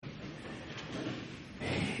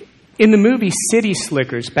In the movie City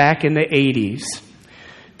Slickers back in the 80s,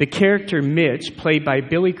 the character Mitch, played by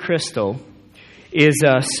Billy Crystal, is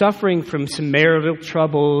suffering from some marital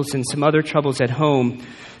troubles and some other troubles at home.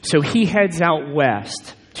 So he heads out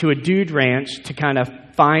west to a dude ranch to kind of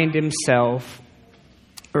find himself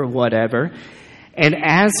or whatever. And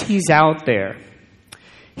as he's out there,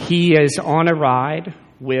 he is on a ride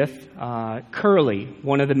with Curly,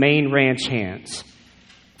 one of the main ranch hands.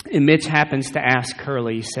 And Mitch happens to ask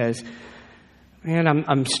Curly, he says, "Man,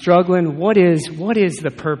 I'm struggling. What is the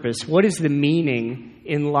purpose? What is the meaning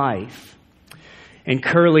in life?" And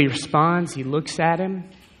Curly responds, he looks at him,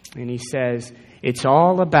 and he says, "It's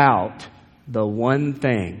all about the one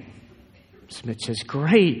thing." Mitch says,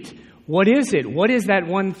 "Great. What is it? What is that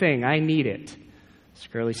one thing? I need it." So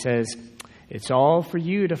Curly says, "It's all for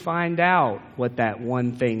you to find out what that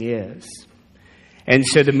one thing is." And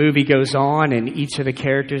so the movie goes on, and each of the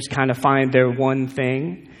characters kind of find their one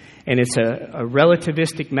thing. And it's a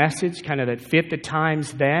relativistic message kind of that fit the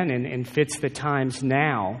times then and fits the times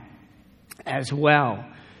now as well.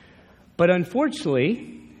 But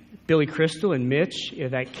unfortunately, Billy Crystal and Mitch,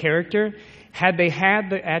 that character, had they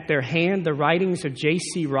had at their hand the writings of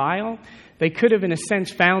J.C. Ryle, they could have, in a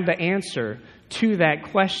sense, found the answer to that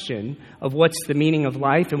question of what's the meaning of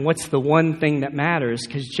life and what's the one thing that matters.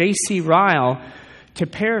 Because J.C. Ryle, to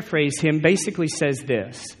paraphrase him, basically says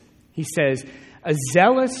this. He says, "A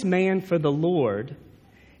zealous man for the Lord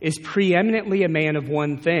is preeminently a man of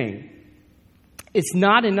one thing. It's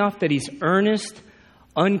not enough that he's earnest,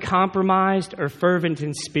 uncompromised, or fervent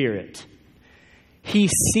in spirit. He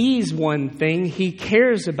sees one thing, he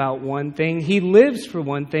cares about one thing, he lives for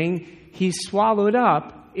one thing, he's swallowed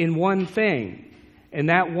up in one thing. And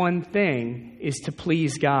that one thing is to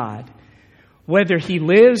please God. Whether he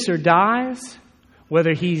lives or dies,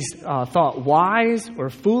 whether he's thought wise or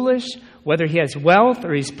foolish, whether he has wealth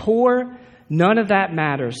or he's poor, none of that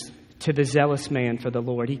matters to the zealous man for the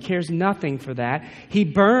Lord. He cares nothing for that. He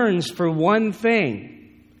burns for one thing,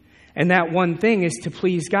 and that one thing is to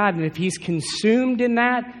please God. And if he's consumed in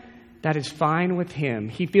that, that is fine with him.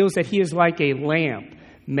 He feels that he is like a lamp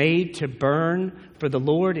made to burn for the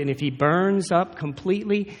Lord, and if he burns up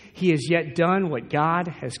completely, he has yet done what God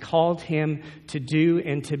has called him to do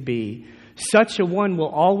and to be. Such a one will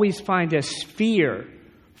always find a sphere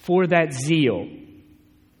for that zeal.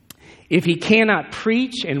 If he cannot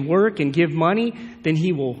preach and work and give money, then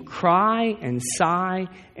he will cry and sigh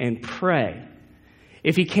and pray.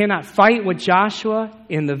 If he cannot fight with Joshua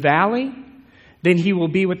in the valley, then he will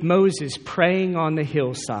be with Moses praying on the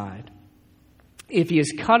hillside. If he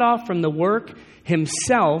is cut off from the work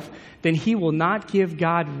himself, then he will not give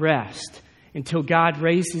God rest until God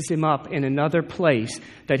raises him up in another place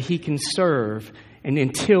that he can serve and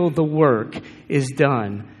until the work is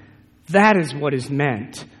done. That is what is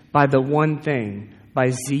meant by the one thing, by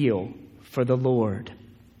zeal for the Lord.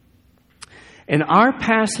 And our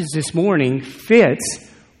passage this morning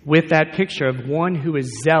fits with that picture of one who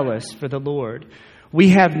is zealous for the Lord. We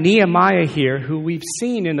have Nehemiah here, who we've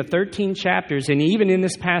seen in the 13 chapters, and even in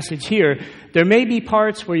this passage here, there may be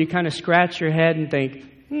parts where you kind of scratch your head and think,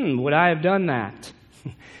 would I have done that?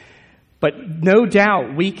 But no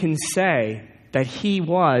doubt we can say that he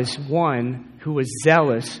was one who was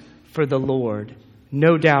zealous for the Lord.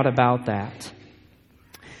 No doubt about that.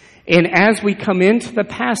 And as we come into the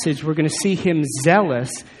passage, we're going to see him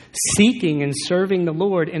zealous, seeking and serving the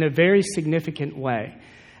Lord in a very significant way.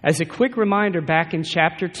 As a quick reminder, back in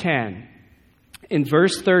chapter 10, in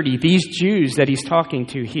verse 30, these Jews that he's talking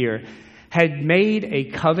to here had made a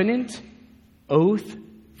covenant, oath,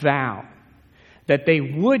 vow that they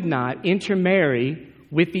would not intermarry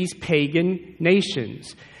with these pagan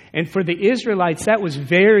nations. And for the Israelites, that was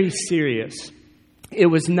very serious. It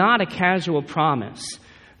was not a casual promise.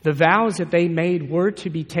 The vows that they made were to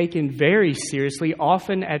be taken very seriously,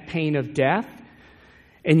 often at pain of death.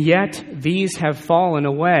 And yet, these have fallen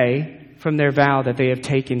away from their vow that they have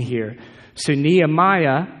taken here. So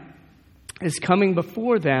Nehemiah is coming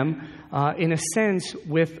before them, in a sense,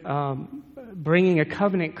 with bringing a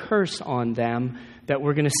covenant curse on them that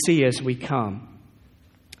we're going to see as we come.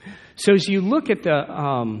 So as you look at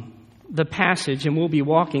the passage, and we'll be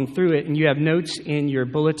walking through it, and you have notes in your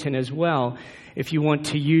bulletin as well, if you want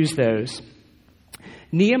to use those.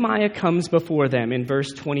 Nehemiah comes before them in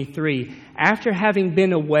verse 23. After having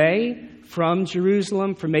been away from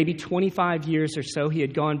Jerusalem for maybe 25 years or so, he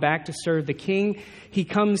had gone back to serve the king. He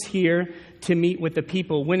comes here to meet with the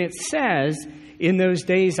people. When it says, in those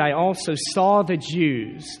days I also saw the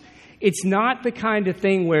Jews, it's not the kind of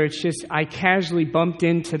thing where it's just I casually bumped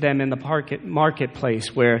into them in the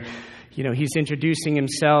marketplace where, he's introducing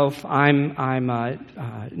himself. I'm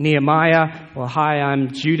Nehemiah. Well, hi,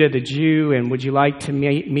 I'm Judah the Jew, and would you like to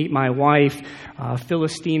meet my wife,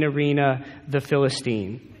 Philistine Arena, the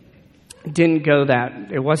Philistine?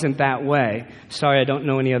 It wasn't that way. Sorry, I don't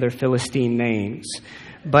know any other Philistine names.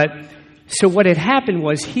 But, so what had happened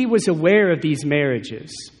was he was aware of these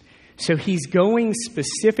marriages. So he's going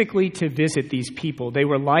specifically to visit these people. They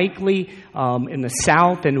were likely in the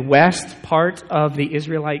south and west part of the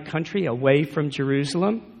Israelite country, away from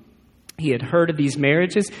Jerusalem. He had heard of these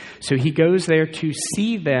marriages, so he goes there to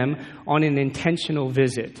see them on an intentional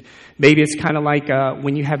visit. Maybe it's kind of like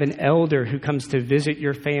when you have an elder who comes to visit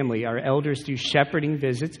your family. Our elders do shepherding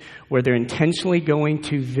visits where they're intentionally going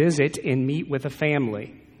to visit and meet with a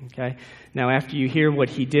family. Okay. Now, after you hear what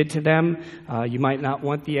he did to them, you might not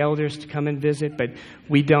want the elders to come and visit, but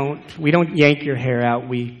we don't yank your hair out.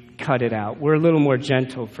 We cut it out. We're a little more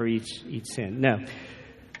gentle for each sin. No,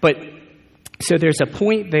 but so there's a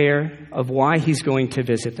point there of why he's going to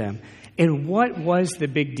visit them. And what was the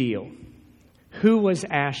big deal? Who was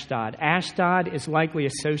Ashdod? Ashdod is likely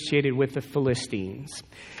associated with the Philistines.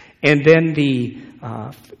 And then the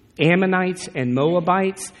Ammonites and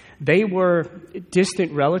Moabites, they were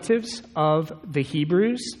distant relatives of the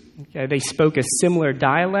Hebrews. Okay, they spoke a similar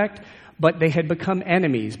dialect, but they had become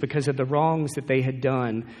enemies because of the wrongs that they had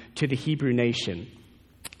done to the Hebrew nation.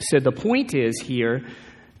 So the point is here,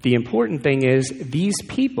 the important thing is these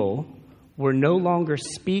people were no longer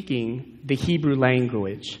speaking the Hebrew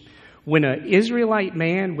language. When an Israelite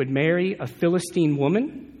man would marry a Philistine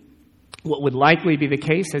woman, what would likely be the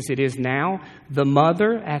case as it is now, the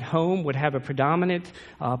mother at home would have a predominant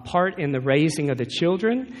part in the raising of the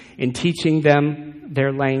children, in teaching them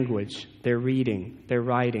their language, their reading, their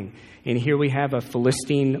writing. And here we have a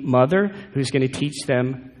Philistine mother who's going to teach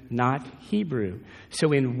them not Hebrew.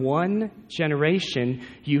 So in one generation,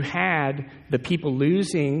 you had the people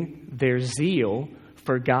losing their zeal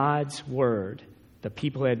for God's word. The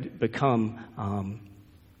people had become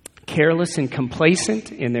careless and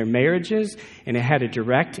complacent in their marriages, and it had a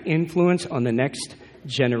direct influence on the next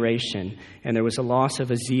generation. And there was a loss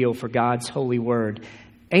of a zeal for God's holy word.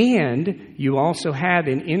 And you also had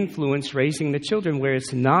an influence raising the children where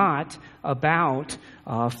it's not about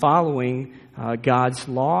following God's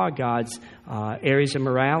law, God's areas of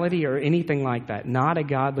morality, or anything like that. Not a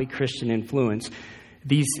godly Christian influence.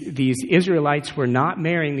 These Israelites were not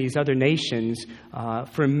marrying these other nations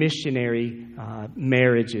for missionary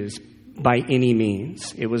marriages by any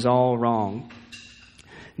means. It was all wrong.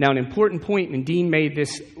 Now, an important point, and Dean made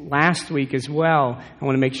this last week as well, I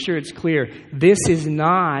want to make sure it's clear. This is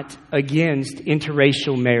not against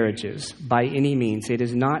interracial marriages by any means. It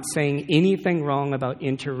is not saying anything wrong about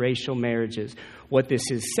interracial marriages. What this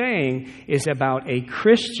is saying is about a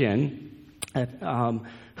Christian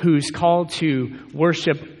who's called to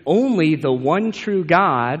worship only the one true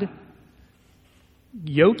God,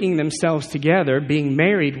 yoking themselves together, being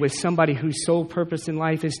married with somebody whose sole purpose in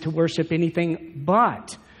life is to worship anything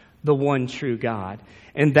but the one true God.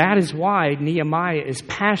 And that is why Nehemiah is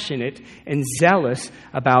passionate and zealous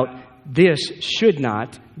about this should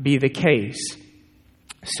not be the case.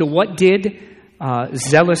 So what did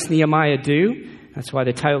zealous Nehemiah do? That's why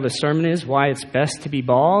the title of the sermon is Why It's Best to Be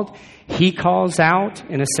Bald. He calls out,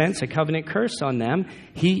 in a sense, a covenant curse on them.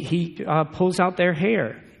 He pulls out their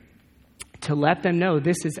hair to let them know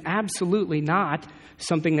this is absolutely not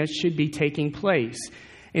something that should be taking place.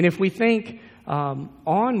 And if we think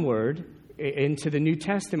onward into the New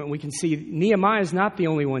Testament, we can see Nehemiah is not the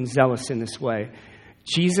only one zealous in this way.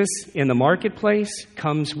 Jesus in the marketplace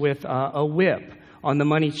comes with a whip on the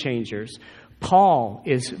money changers. Paul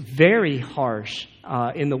is very harsh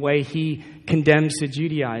in the way he condemns the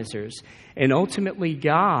Judaizers. And ultimately,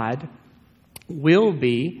 God will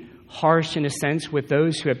be harsh in a sense with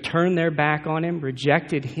those who have turned their back on him,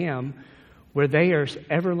 rejected him, where they are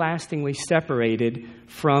everlastingly separated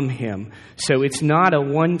from him. So it's not a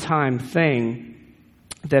one-time thing,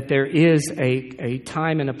 that there is a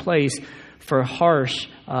time and a place for harsh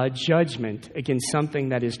judgment against something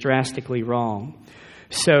that is drastically wrong.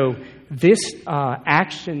 So this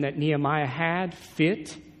action that Nehemiah had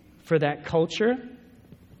fit for that culture.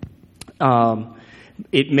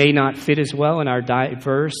 It may not fit as well in our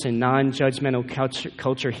diverse and non-judgmental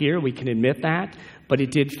culture here. We can admit that, but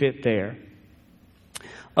it did fit there.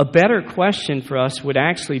 A better question for us would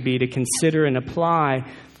actually be to consider and apply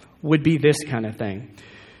would be this kind of thing.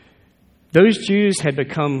 Those Jews had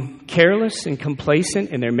become careless and complacent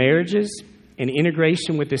in their marriages and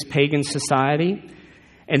integration with this pagan society,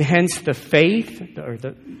 and hence their faith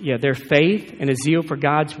and a zeal for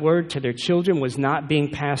God's word to their children was not being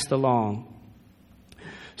passed along.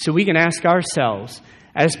 So we can ask ourselves,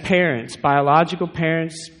 as parents, biological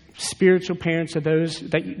parents, spiritual parents of those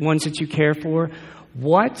ones that you care for,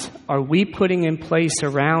 what are we putting in place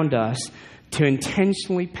around us to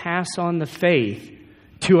intentionally pass on the faith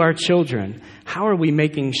to our children? How are we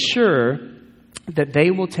making sure that they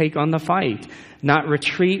will take on the fight, not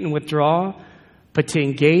retreat and withdraw, but to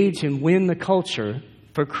engage and win the culture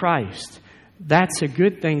for Christ? That's a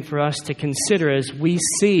good thing for us to consider as we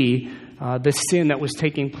see the sin that was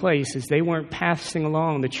taking place, as they weren't passing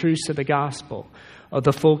along the truths of the gospel, of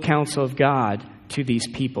the full counsel of God to these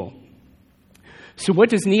people. So what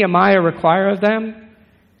does Nehemiah require of them?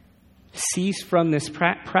 Cease from this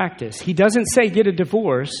practice. He doesn't say get a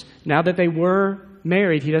divorce. Now that they were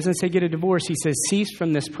married, he doesn't say get a divorce. He says cease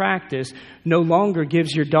from this practice. No longer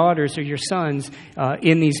gives your daughters or your sons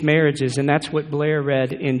in these marriages. And that's what Blair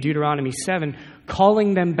read in Deuteronomy 7,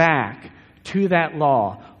 calling them back to that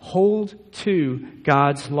law. Hold to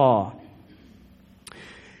God's law.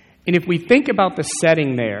 And if we think about the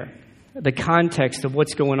setting there, the context of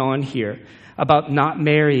what's going on here, about not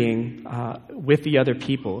marrying with the other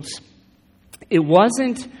peoples, it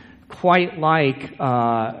wasn't quite like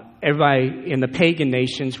everybody in the pagan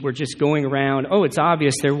nations were just going around, oh, it's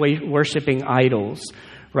obvious they're worshiping idols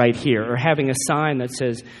right here, or having a sign that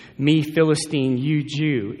says, me Philistine, you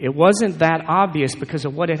Jew. It wasn't that obvious because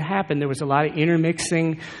of what had happened. There was a lot of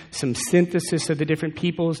intermixing, some synthesis of the different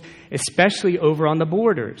peoples, especially over on the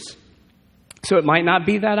borders. So it might not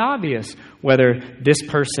be that obvious whether this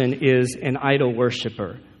person is an idol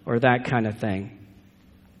worshiper or that kind of thing.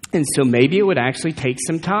 And so maybe it would actually take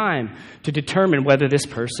some time to determine whether this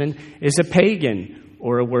person is a pagan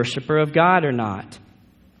or a worshiper of God or not.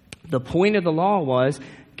 The point of the law was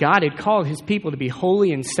God had called his people to be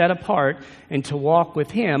holy and set apart and to walk with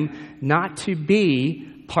him, not to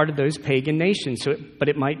be part of those pagan nations. But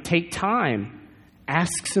it might take time.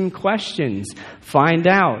 Ask some questions. Find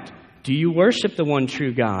out, do you worship the one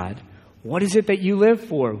true God? What is it that you live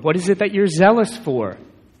for? What is it that you're zealous for?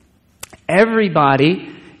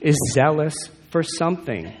 Everybody is zealous for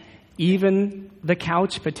something. Even the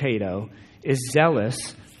couch potato is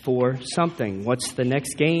zealous for something. What's the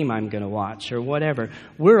next game I'm going to watch or whatever?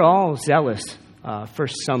 We're all zealous for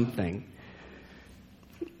something.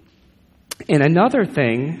 And another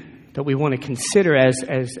thing that we want to consider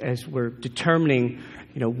as we're determining,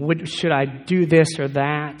 should I do this or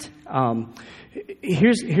that?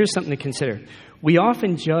 Here's something to consider. We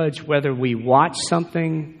often judge whether we watch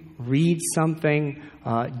something, read something,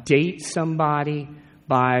 date somebody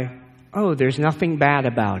by, oh, there's nothing bad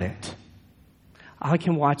about it. I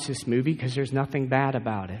can watch this movie because there's nothing bad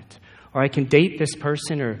about it. Or I can date this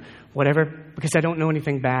person or whatever because I don't know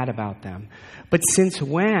anything bad about them. But since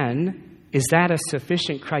when is that a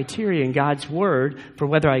sufficient criteria in God's Word for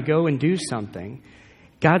whether I go and do something?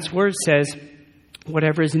 God's Word says,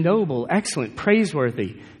 whatever is noble, excellent,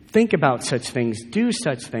 praiseworthy, think about such things, do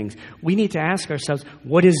such things. We need to ask ourselves,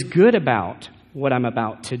 what is good about what I'm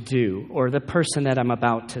about to do or the person that I'm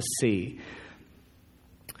about to see?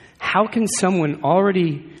 How could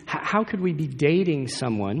we be dating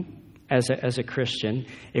someone as a Christian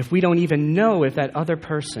if we don't even know if that other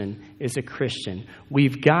person is a Christian?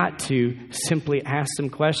 We've got to simply ask some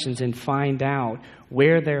questions and find out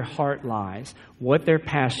where their heart lies, what they're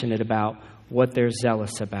passionate about, what they're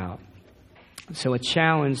zealous about. So a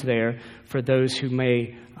challenge there for those who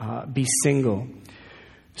may be single.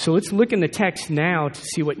 So let's look in the text now to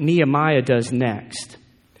see what Nehemiah does next.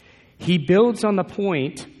 He builds on the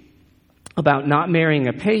point about not marrying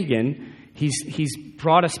a pagan. He's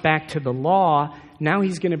brought us back to the law. Now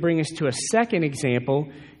he's going to bring us to a second example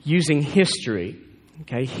using history.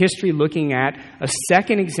 Okay, history looking at a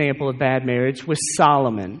second example of bad marriage with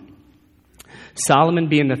Solomon. Solomon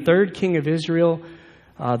being the third king of Israel,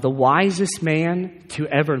 the wisest man to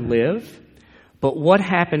ever live. But what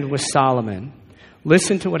happened with Solomon?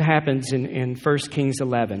 Listen to what happens in 1 Kings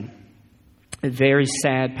 11. A very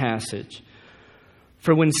sad passage.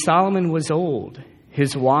 For when Solomon was old,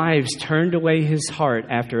 his wives turned away his heart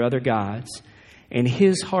after other gods, and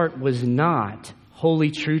his heart was not wholly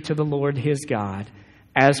true to the Lord his God,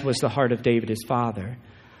 as was the heart of David his father.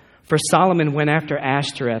 For Solomon went after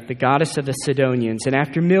Ashtoreth, the goddess of the Sidonians, and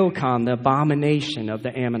after Milcom, the abomination of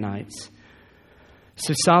the Ammonites.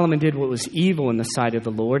 So Solomon did what was evil in the sight of the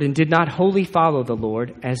Lord, and did not wholly follow the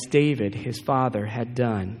Lord, as David his father had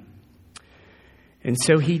done. And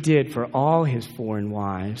so he did for all his foreign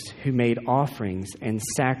wives who made offerings and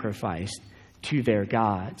sacrificed to their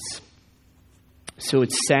gods. So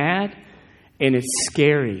it's sad and it's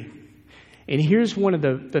scary. And here's one of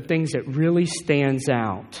the things that really stands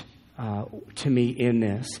out to me in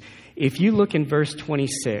this if you look in verse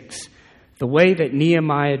 26, the way that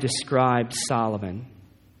Nehemiah described Solomon,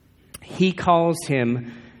 he calls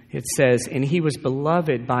him, it says, and he was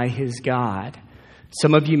beloved by his God.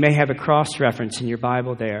 Some of you may have a cross-reference in your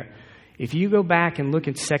Bible there. If you go back and look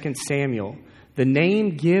at 2 Samuel, the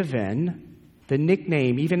name given, the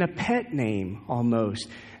nickname, even a pet name almost,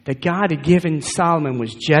 that God had given Solomon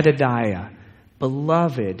was Jedediah,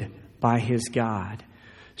 beloved by his God.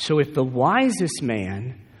 So if the wisest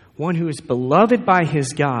man, one who is beloved by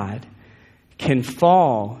his God, can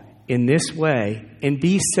fall in this way and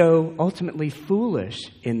be so ultimately foolish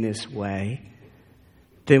in this way,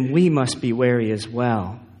 then we must be wary as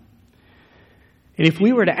well. And if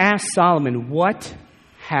we were to ask Solomon, what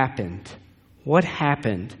happened? What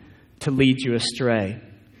happened to lead you astray?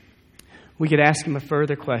 We could ask him a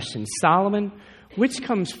further question. Solomon, which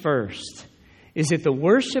comes first? Is it the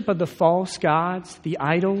worship of the false gods, the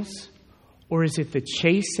idols, or is it the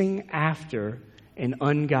chasing after an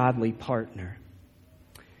ungodly partner?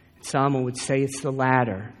 Solomon would say it's the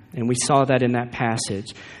latter, and we saw that in that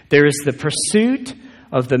passage. There is the pursuit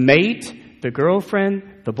of the mate, the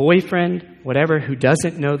girlfriend, the boyfriend, whatever, who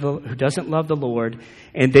doesn't love the Lord,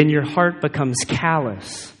 and then your heart becomes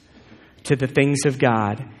callous to the things of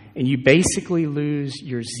God, and you basically lose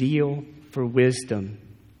your zeal for wisdom,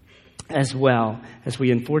 as well as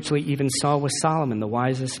we unfortunately even saw with Solomon, the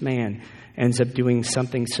wisest man, ends up doing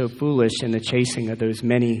something so foolish in the chasing of those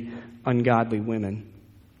many ungodly women.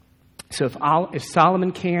 So if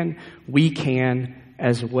Solomon can, we can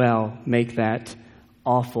as well make that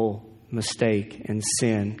awful mistake and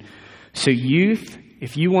sin. So youth,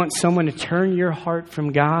 if you want someone to turn your heart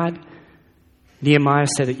from God, Nehemiah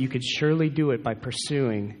said that you could surely do it by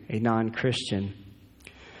pursuing a non-Christian.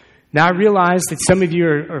 Now I realize that some of you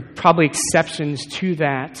are probably exceptions to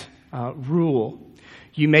that rule.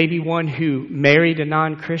 You may be one who married a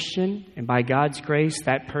non-Christian, and by God's grace,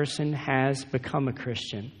 that person has become a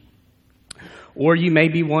Christian. Or you may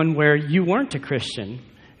be one where you weren't a Christian,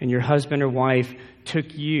 and your husband or wife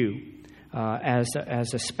took you as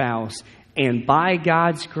a spouse, and by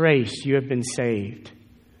God's grace, you have been saved.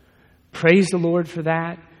 Praise the Lord for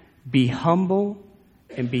that. Be humble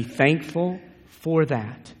and be thankful for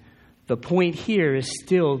that. The point here is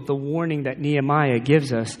still the warning that Nehemiah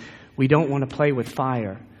gives us. We don't want to play with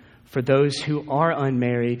fire. For those who are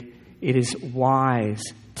unmarried, it is wise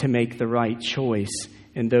to make the right choice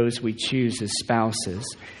in those we choose as spouses.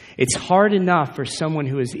 It's hard enough for someone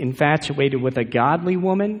who is infatuated with a godly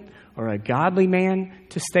woman or a godly man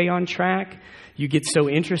to stay on track. You get so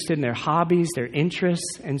interested in their hobbies, their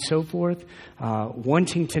interests, and so forth,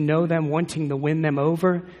 wanting to know them, wanting to win them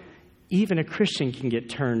over. Even a Christian can get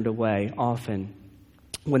turned away often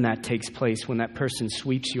when that takes place, when that person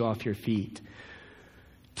sweeps you off your feet.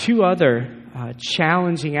 Two other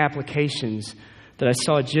challenging applications that I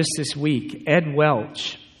saw just this week. Ed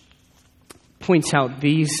Welch points out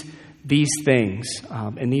these things,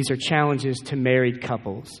 and these are challenges to married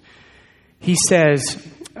couples. He says,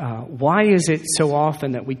 why is it so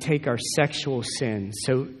often that we take our sexual sins,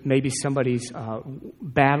 so maybe somebody's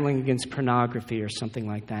battling against pornography or something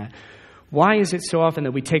like that, why is it so often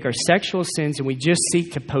that we take our sexual sins and we just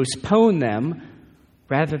seek to postpone them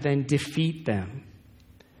rather than defeat them?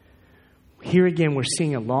 Here again, we're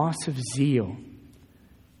seeing a loss of zeal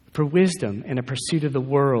for wisdom and a pursuit of the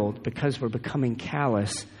world because we're becoming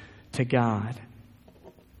callous to God.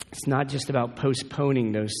 It's not just about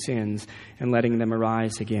postponing those sins and letting them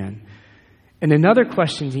arise again. And another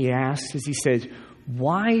question he asks is, he says,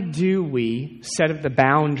 why do we set up the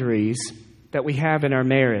boundaries that we have in our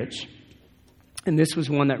marriage? And this was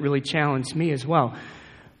one that really challenged me as well.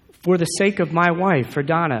 For the sake of my wife, for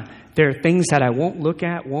Donna, there are things that I won't look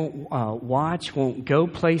at, won't watch, won't go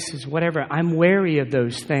places, whatever. I'm wary of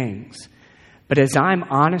those things. But as I'm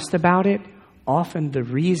honest about it, often the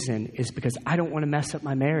reason is because I don't want to mess up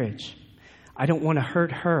my marriage. I don't want to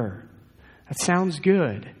hurt her. That sounds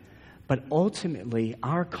good. But ultimately,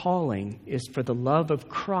 our calling is for the love of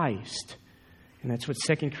Christ. And that's what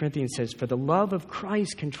 2 Corinthians says. For the love of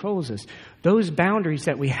Christ controls us. Those boundaries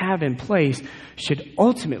that we have in place should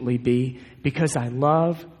ultimately be because I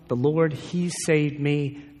love the Lord. He saved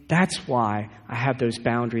me. That's why I have those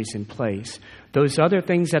boundaries in place. Those other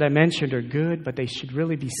things that I mentioned are good, but they should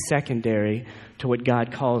really be secondary to what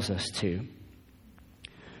God calls us to.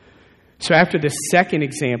 So after the second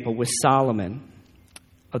example with Solomon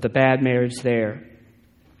of the bad marriage there,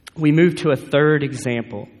 we move to a third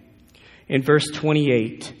example in verse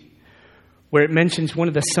 28, where it mentions one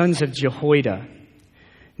of the sons of Jehoiada.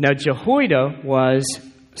 Now Jehoiada was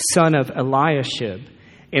son of Eliashib.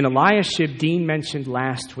 And Eliashib, Dean mentioned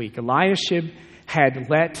last week, Eliashib had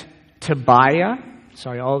let Tobiah,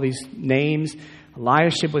 all these names.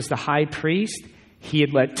 Eliashib was the high priest. He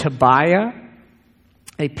had let Tobiah,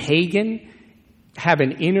 a pagan, have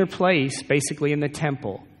an inner place basically in the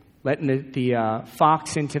temple, letting the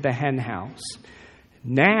fox into the hen house.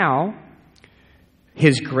 Now,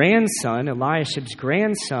 his grandson, Eliashib's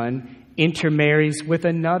grandson, intermarries with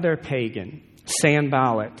another pagan,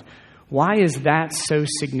 Sanballat. Why is that so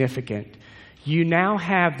significant? You now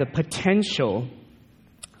have the potential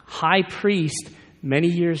high priest many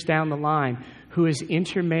years down the line who is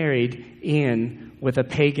intermarried in with a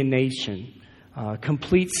pagan nation.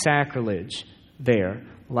 Complete sacrilege there.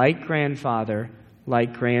 Like grandfather,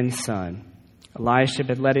 like grandson. Eliashib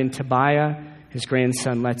had let in Tobiah. His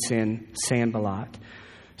grandson lets in Sanballat.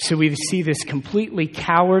 So we see this completely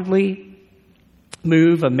cowardly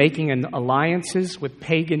move of making alliances with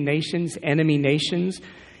pagan nations, enemy nations,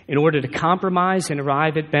 in order to compromise and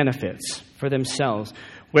arrive at benefits for themselves.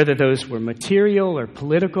 Whether those were material or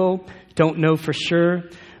political, don't know for sure.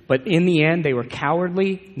 But in the end, they were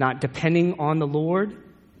cowardly, not depending on the Lord,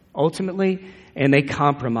 ultimately, and they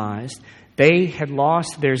compromised. They had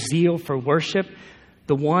lost their zeal for worship.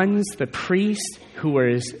 The priests, who were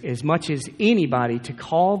as much as anybody to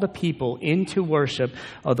call the people into worship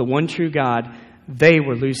of the one true God, they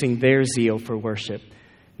were losing their zeal for worship.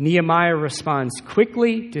 Nehemiah responds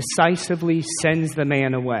quickly, decisively, sends the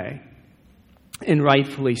man away, and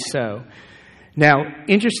rightfully so. Now,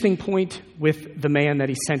 interesting point with the man that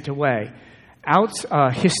he sent away.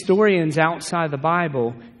 Historians outside the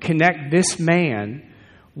Bible connect this man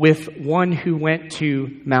with one who went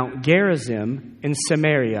to Mount Gerizim in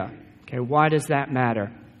Samaria. Okay, why does that matter?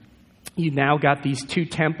 You now got these two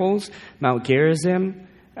temples, Mount Gerizim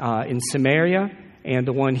in Samaria and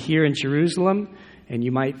the one here in Jerusalem. And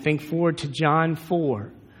you might think forward to John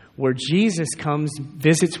 4, where Jesus comes,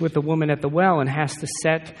 visits with the woman at the well, and has to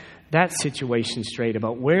set that situation straight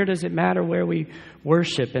about where does it matter where we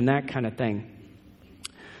worship and that kind of thing.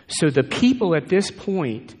 So the people at this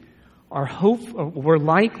point were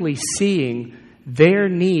likely seeing their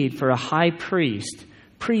need for a high priest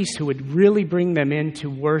who would really bring them into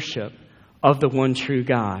worship of the one true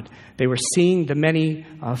God. They were seeing the many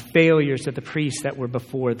failures of the priests that were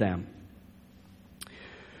before them.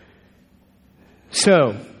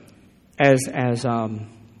 So, as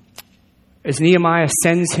Nehemiah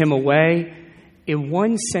sends him away, in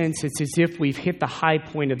one sense, it's as if we've hit the high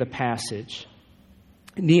point of the passage.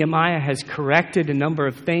 Nehemiah has corrected a number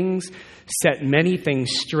of things, set many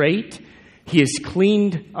things straight. He has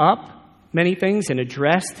cleaned up many things and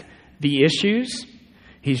addressed the issues.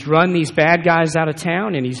 He's run these bad guys out of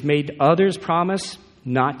town, and he's made others promise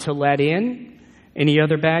not to let in any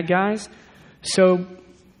other bad guys. So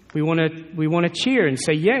we want to cheer and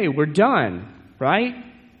say, yay, we're done, right?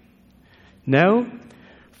 No.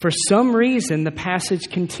 For some reason, the passage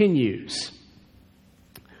continues.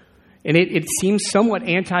 And it seems somewhat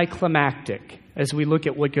anticlimactic as we look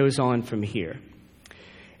at what goes on from here.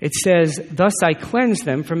 It says, thus I cleanse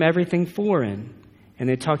them from everything foreign. And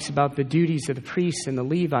it talks about the duties of the priest and the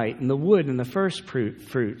Levite and the wood and the first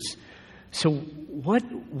fruits. So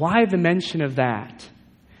why the mention of that?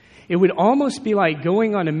 It would almost be like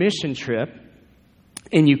going on a mission trip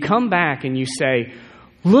and you come back and you say,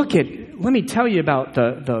 let me tell you about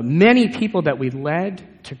the many people that we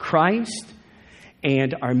led to Christ.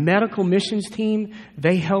 And our medical missions team,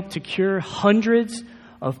 they helped to cure hundreds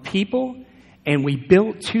of people. And we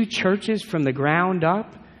built 2 churches from the ground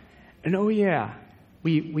up. And oh yeah,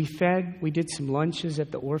 we fed, we did some lunches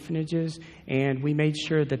at the orphanages, and we made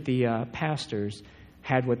sure that the pastors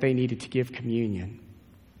had what they needed to give communion.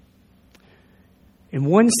 In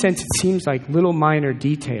one sense, it seems like little minor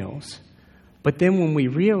details. But then when we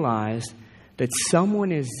realize that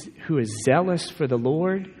someone who is zealous for the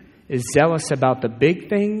Lord is zealous about the big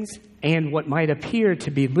things and what might appear to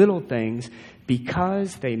be little things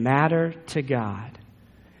because they matter to God.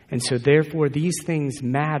 And so therefore these things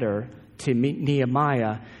matter to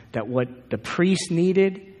Nehemiah, that what the priest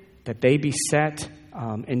needed, that they be set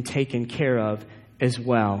and taken care of as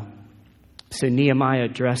well. So Nehemiah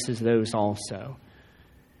addresses those also.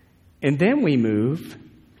 And then we move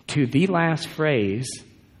to the last phrase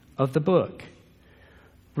of the book.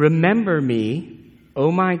 Remember me,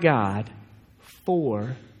 O my God,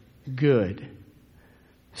 for good.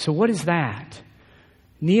 So what is that?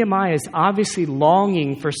 Nehemiah is obviously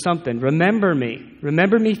longing for something. Remember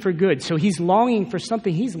me for good. So he's longing for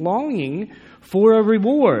something. He's longing for a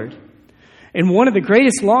reward. And one of the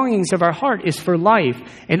greatest longings of our heart is for life,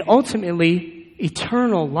 and ultimately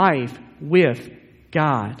eternal life with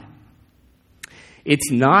God.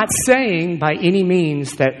 It's not saying by any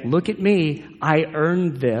means that, look at me, I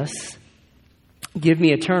earned this, give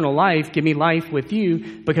me eternal life, give me life with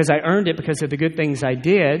you because I earned it because of the good things I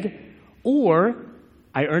did, or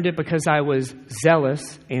I earned it because I was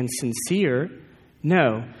zealous and sincere.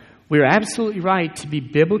 No, we're absolutely right to be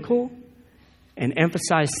biblical and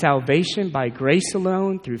emphasize salvation by grace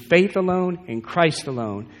alone, through faith alone, in Christ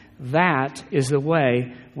alone. That is the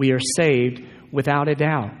way we are saved without a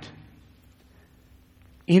doubt.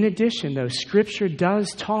 In addition, though, Scripture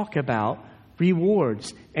does talk about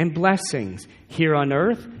rewards and blessings here on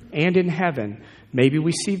earth and in heaven. Maybe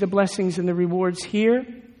we see the blessings and the rewards here.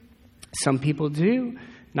 Some people do.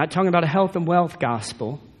 Not talking about a health and wealth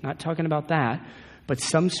gospel. Not talking about that. But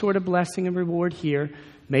some sort of blessing and reward here.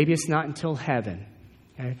 Maybe it's not until heaven.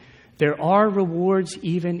 Okay? There are rewards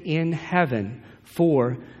even in heaven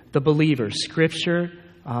for the believer. Scripture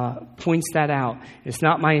points that out. It's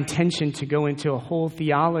not my intention to go into a whole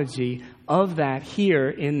theology of that here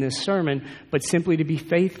in this sermon, but simply to be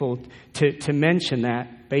faithful to mention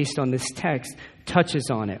that based on this text touches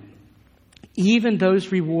on it. Even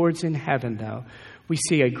those rewards in heaven, though, we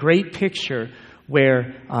see a great picture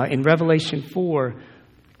where in Revelation 4,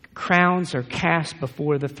 crowns are cast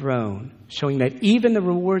before the throne, showing that even the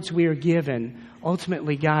rewards we are given,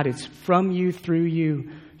 ultimately, God, it's from you, through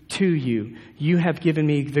you, to you. You have given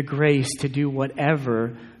me the grace to do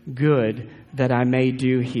whatever good that I may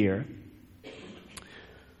do here.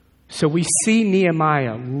 So we see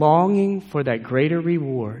Nehemiah longing for that greater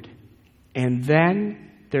reward, and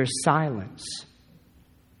then there's silence.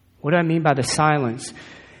 What do I mean by the silence?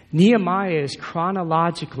 Nehemiah is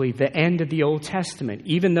chronologically the end of the Old Testament,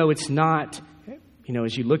 even though it's not,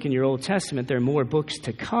 as you look in your Old Testament, there are more books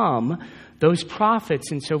to come. Those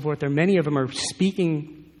prophets and so forth, many of them are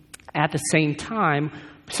speaking at the same time,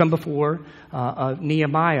 some before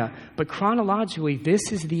Nehemiah. But chronologically,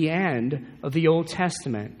 this is the end of the Old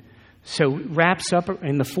Testament. So it wraps up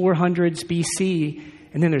in the 400s BC,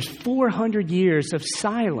 and then there's 400 years of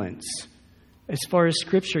silence as far as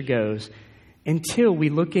Scripture goes until we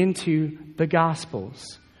look into the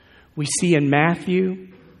Gospels. We see in Matthew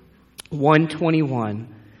 1:21,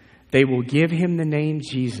 they will give him the name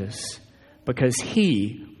Jesus because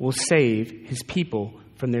he will save his people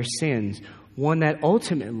from their sins. One that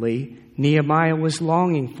ultimately Nehemiah was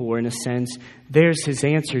longing for, in a sense. There's his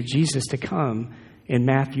answer, Jesus to come. In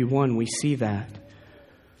Matthew 1, we see that.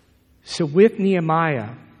 So with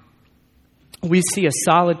Nehemiah, we see a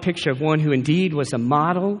solid picture of one who indeed was a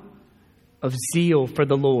model of zeal for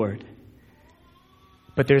the Lord.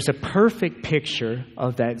 But there's a perfect picture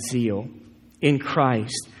of that zeal in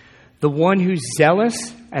Christ. The one who's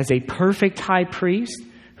zealous as a perfect high priest,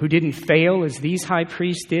 who didn't fail as these high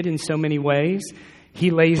priests did in so many ways. He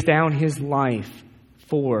lays down his life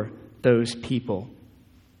for those people.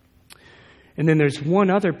 And then there's one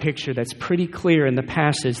other picture that's pretty clear in the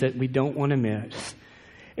passage that we don't want to miss.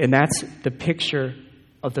 And that's the picture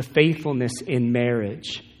of the faithfulness in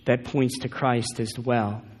marriage that points to Christ as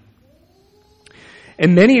well.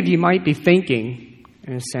 And many of you might be thinking,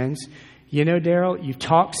 in a sense, Daryl, you've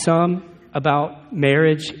talked some about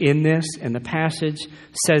marriage in this, and the passage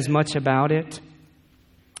says much about it.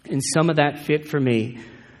 And some of that fit for me.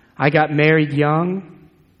 I got married young,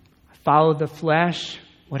 followed the flesh,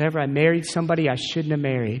 whatever. I married somebody I shouldn't have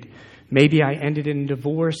married. Maybe I ended in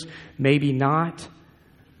divorce, maybe not.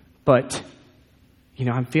 But,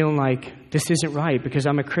 I'm feeling like this isn't right because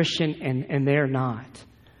I'm a Christian and they're not.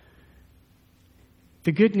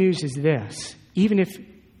 The good news is this. Even if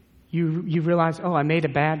you realize, I made a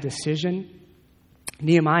bad decision,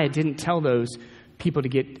 Nehemiah didn't tell those people to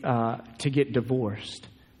get divorced.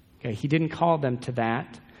 Okay, he didn't call them to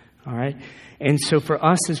that. All right, and so for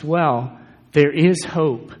us as well, there is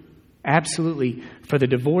hope, absolutely, for the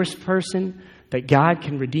divorced person that God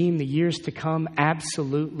can redeem the years to come.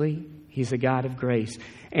 Absolutely, He's a God of grace.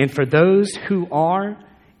 And for those who are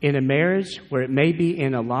in a marriage where it may be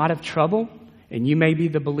in a lot of trouble, and you may be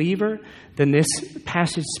the believer, then this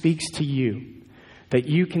passage speaks to you. That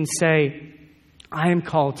you can say, I am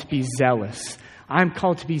called to be zealous. I am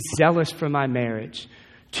called to be zealous for my marriage.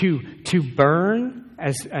 To burn,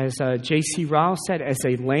 as J.C. Ryle said, as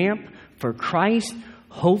a lamp for Christ,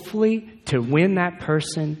 hopefully to win that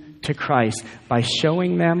person to Christ by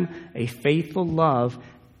showing them a faithful love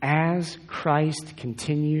as Christ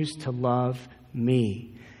continues to love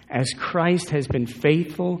me. As Christ has been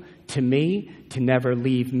faithful to me, to never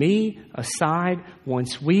leave me aside.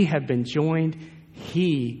 Once we have been joined,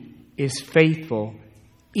 He is faithful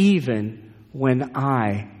even when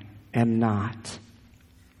I am not.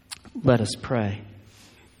 Let us pray.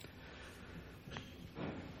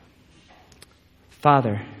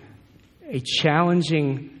 Father, a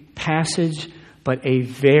challenging passage but a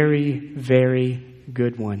very, very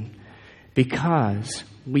good one. Because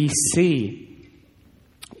we see,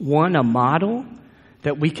 one, a model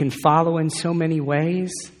that we can follow in so many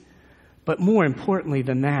ways. But more importantly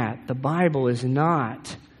than that, the Bible is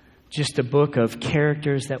not just a book of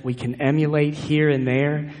characters that we can emulate here and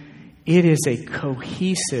there. It is a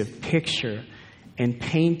cohesive picture and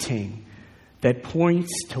painting that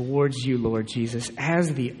points towards you, Lord Jesus,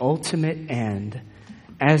 as the ultimate end,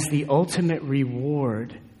 as the ultimate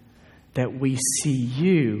reward, that we see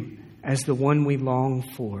you as the one we long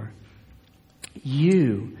for.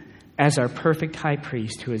 You as our perfect high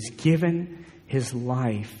priest who has given his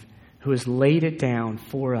life, who has laid it down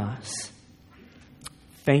for us.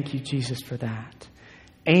 Thank you, Jesus, for that.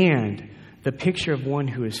 And the picture of one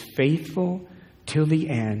who is faithful till the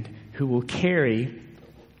end, who will carry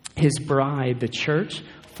his bride, the church,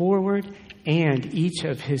 forward, and each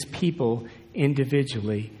of his people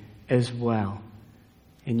individually as well.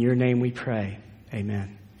 In your name we pray.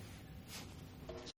 Amen.